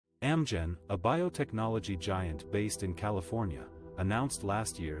Amgen, a biotechnology giant based in California, announced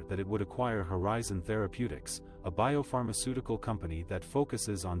last year that it would acquire Horizon Therapeutics, a biopharmaceutical company that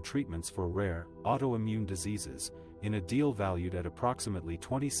focuses on treatments for rare, autoimmune diseases, in a deal valued at approximately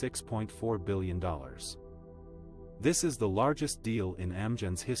 $26.4 billion. This is the largest deal in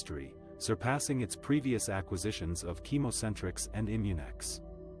Amgen's history, surpassing its previous acquisitions of ChemoCentryx and Immunex.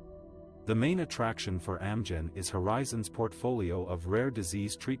 The main attraction for Amgen is Horizon's portfolio of rare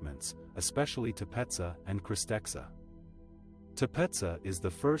disease treatments, especially Tepezza and Krystexxa. Tepezza is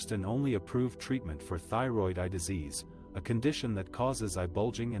the first and only approved treatment for thyroid eye disease, a condition that causes eye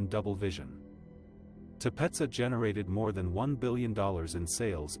bulging and double vision. Tepezza generated more than $1 billion in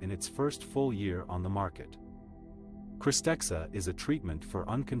sales in its first full year on the market. Krystexxa is a treatment for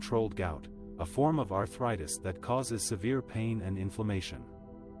uncontrolled gout, a form of arthritis that causes severe pain and inflammation.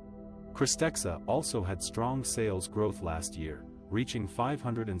 Krystexxa also had strong sales growth last year, reaching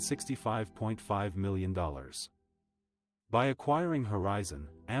 $565.5 million. By acquiring Horizon,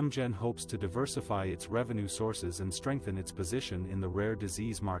 Amgen hopes to diversify its revenue sources and strengthen its position in the rare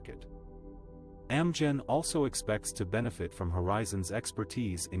disease market. Amgen also expects to benefit from Horizon's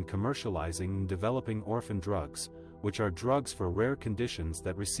expertise in commercializing and developing orphan drugs, which are drugs for rare conditions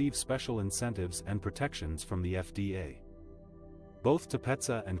that receive special incentives and protections from the FDA. Both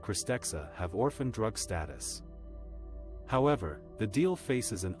Tepezza and Krystexxa have orphan drug status. However, the deal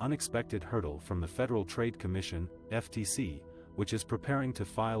faces an unexpected hurdle from the Federal Trade Commission, FTC, which is preparing to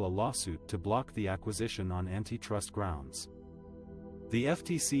file a lawsuit to block the acquisition on antitrust grounds. The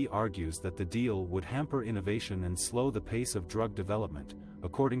FTC argues that the deal would hamper innovation and slow the pace of drug development,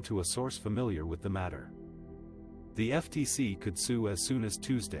 according to a source familiar with the matter. The FTC could sue as soon as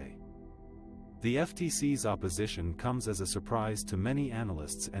Tuesday. The FTC's opposition comes as a surprise to many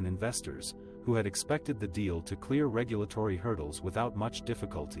analysts and investors, who had expected the deal to clear regulatory hurdles without much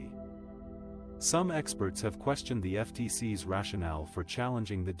difficulty. Some experts have questioned the FTC's rationale for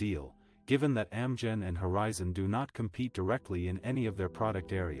challenging the deal, given that Amgen and Horizon do not compete directly in any of their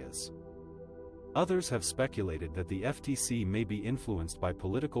product areas. Others have speculated that the FTC may be influenced by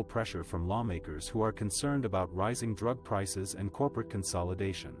political pressure from lawmakers who are concerned about rising drug prices and corporate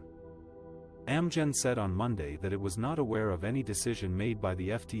consolidation. Amgen said on Monday that it was not aware of any decision made by the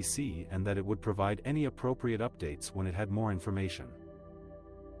FTC and that it would provide any appropriate updates when it had more information.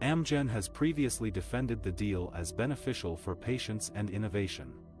 Amgen has previously defended the deal as beneficial for patients and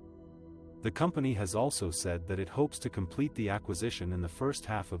innovation. The company has also said that it hopes to complete the acquisition in the first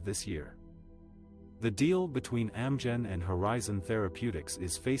half of this year. The deal between Amgen and Horizon Therapeutics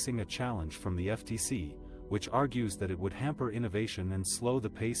is facing a challenge from the FTC, which argues that it would hamper innovation and slow the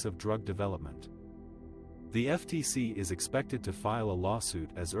pace of drug development. The FTC is expected to file a lawsuit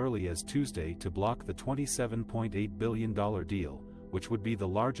as early as Tuesday to block the $27.8 billion deal, which would be the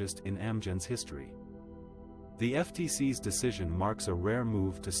largest in Amgen's history. The FTC's decision marks a rare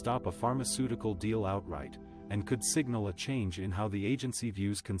move to stop a pharmaceutical deal outright, and could signal a change in how the agency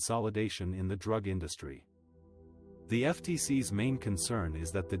views consolidation in the drug industry. The FTC's main concern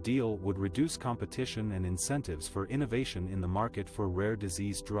is that the deal would reduce competition and incentives for innovation in the market for rare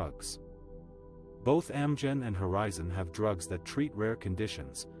disease drugs. Both Amgen and Horizon have drugs that treat rare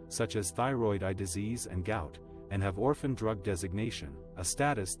conditions, such as thyroid eye disease and gout, and have orphan drug designation, a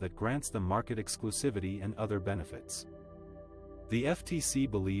status that grants them market exclusivity and other benefits. The FTC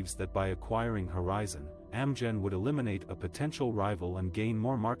believes that by acquiring Horizon, Amgen would eliminate a potential rival and gain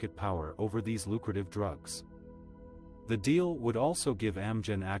more market power over these lucrative drugs. The deal would also give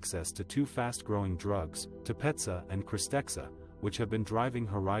Amgen access to two fast-growing drugs, Tepezza and Krystexxa, which have been driving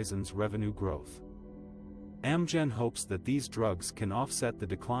Horizon's revenue growth. Amgen hopes that these drugs can offset the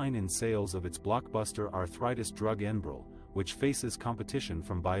decline in sales of its blockbuster arthritis drug Enbrel, which faces competition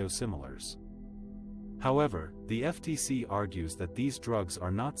from biosimilars. However, the FTC argues that these drugs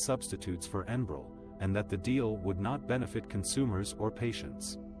are not substitutes for Enbrel, and that the deal would not benefit consumers or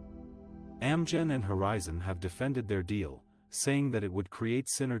patients. Amgen and Horizon have defended their deal, saying that it would create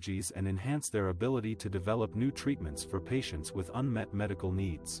synergies and enhance their ability to develop new treatments for patients with unmet medical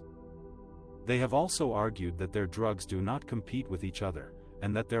needs. They have also argued that their drugs do not compete with each other,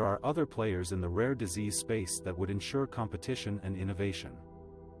 and that there are other players in the rare disease space that would ensure competition and innovation.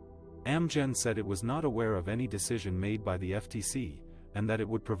 Amgen said it was not aware of any decision made by the FTC, and that it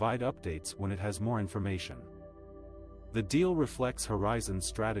would provide updates when it has more information. The deal reflects Horizon's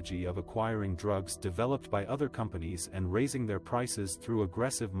strategy of acquiring drugs developed by other companies and raising their prices through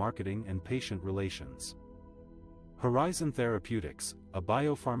aggressive marketing and patient relations. Horizon Therapeutics, a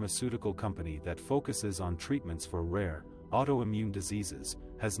biopharmaceutical company that focuses on treatments for rare, autoimmune diseases,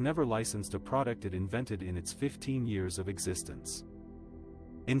 has never licensed a product it invented in its 15 years of existence.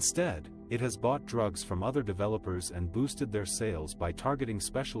 Instead, it has bought drugs from other developers and boosted their sales by targeting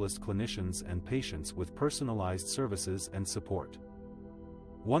specialist clinicians and patients with personalized services and support.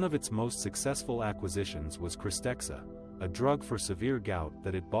 One of its most successful acquisitions was Krystexxa, a drug for severe gout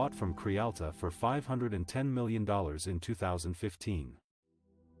that it bought from Crialta for $510 million in 2015.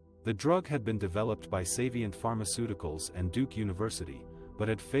 The drug had been developed by Savient Pharmaceuticals and Duke University, but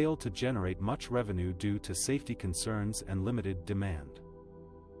had failed to generate much revenue due to safety concerns and limited demand.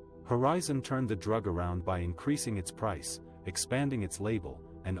 Horizon turned the drug around by increasing its price, expanding its label,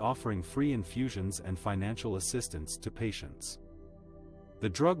 and offering free infusions and financial assistance to patients. The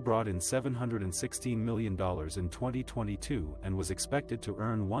drug brought in $716 million in 2022 and was expected to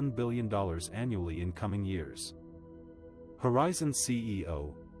earn $1 billion annually in coming years. Horizon's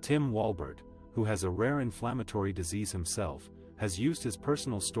CEO, Tim Walbert, who has a rare inflammatory disease himself, has used his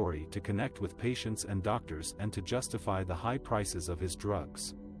personal story to connect with patients and doctors and to justify the high prices of his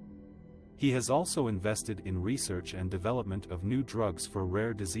drugs. He has also invested in research and development of new drugs for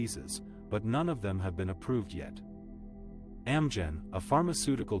rare diseases, but none of them have been approved yet. Amgen, a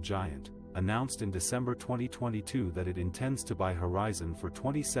pharmaceutical giant, announced in December 2022 that it intends to buy Horizon for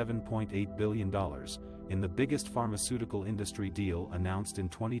 $27.8 billion, in the biggest pharmaceutical industry deal announced in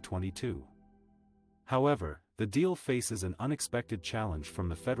 2022. However, the deal faces an unexpected challenge from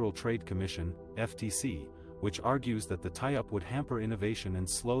the Federal Trade Commission, FTC, which argues that the tie-up would hamper innovation and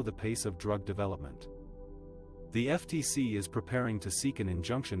slow the pace of drug development. The FTC is preparing to seek an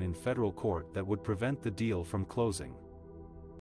injunction in federal court that would prevent the deal from closing.